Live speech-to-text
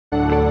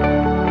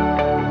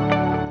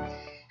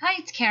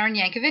Karen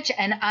Yankovich,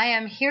 and I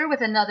am here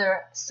with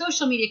another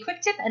social media quick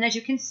tip. And as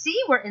you can see,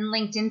 we're in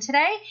LinkedIn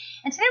today.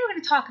 And today we're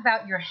going to talk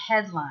about your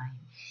headline.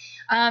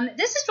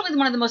 This is really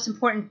one of the most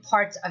important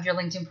parts of your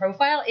LinkedIn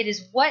profile. It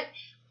is what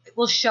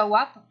will show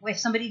up if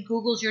somebody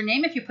Googles your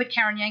name. If you put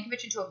Karen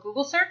Yankovich into a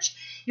Google search,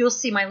 you'll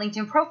see my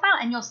LinkedIn profile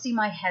and you'll see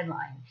my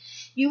headline.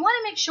 You want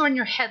to make sure in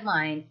your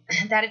headline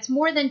that it's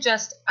more than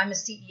just I'm a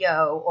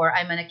CEO or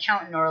I'm an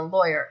accountant or a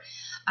lawyer.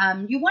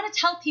 You want to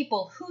tell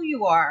people who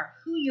you are,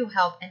 who you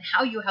help, and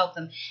how you help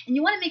them. And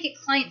you want to make it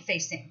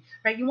client-facing,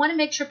 right? You want to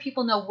make sure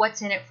people know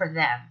what's in it for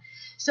them.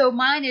 So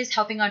mine is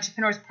helping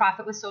entrepreneurs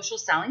profit with social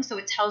selling. So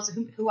it tells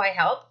who I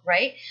help,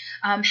 right?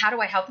 How do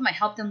I help them? I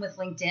help them with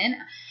LinkedIn,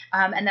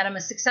 and that I'm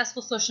a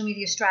successful social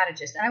media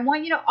strategist. And I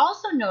want you to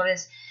also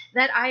notice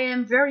that I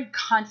am very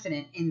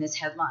confident in this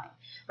headline,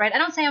 right? I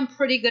don't say I'm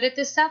pretty good at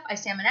this stuff. I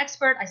say I'm an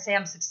expert. I say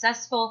I'm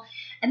successful.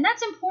 And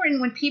that's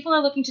important when people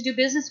are looking to do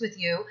business with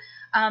you.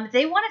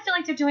 They want to feel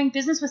like they're doing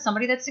business with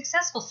somebody that's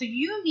successful. So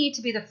you need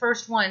to be the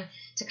first one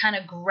to kind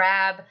of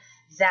grab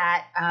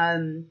that,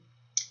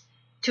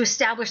 to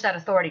establish that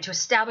authority, to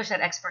establish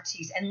that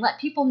expertise, and let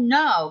people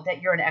know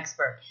that you're an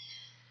expert.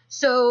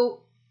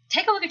 So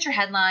take a look at your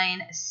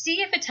headline,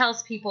 see if it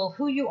tells people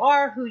who you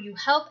are, who you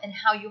help, and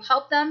how you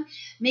help them.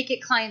 Make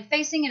it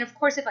client-facing. And, of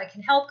course, if I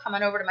can help, come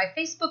on over to my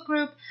Facebook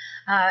group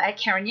at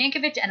Karen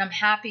Yankovich, and I'm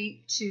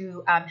happy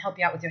to help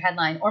you out with your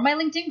headline. Or my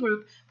LinkedIn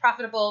group,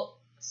 Profitable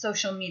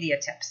Social Media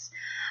Tips.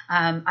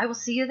 I will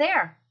see you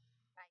there.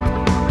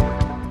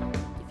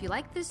 If you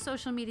like this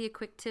social media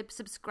quick tip,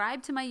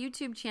 subscribe to my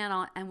YouTube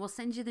channel and we'll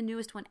send you the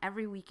newest one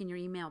every week in your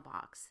email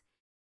box.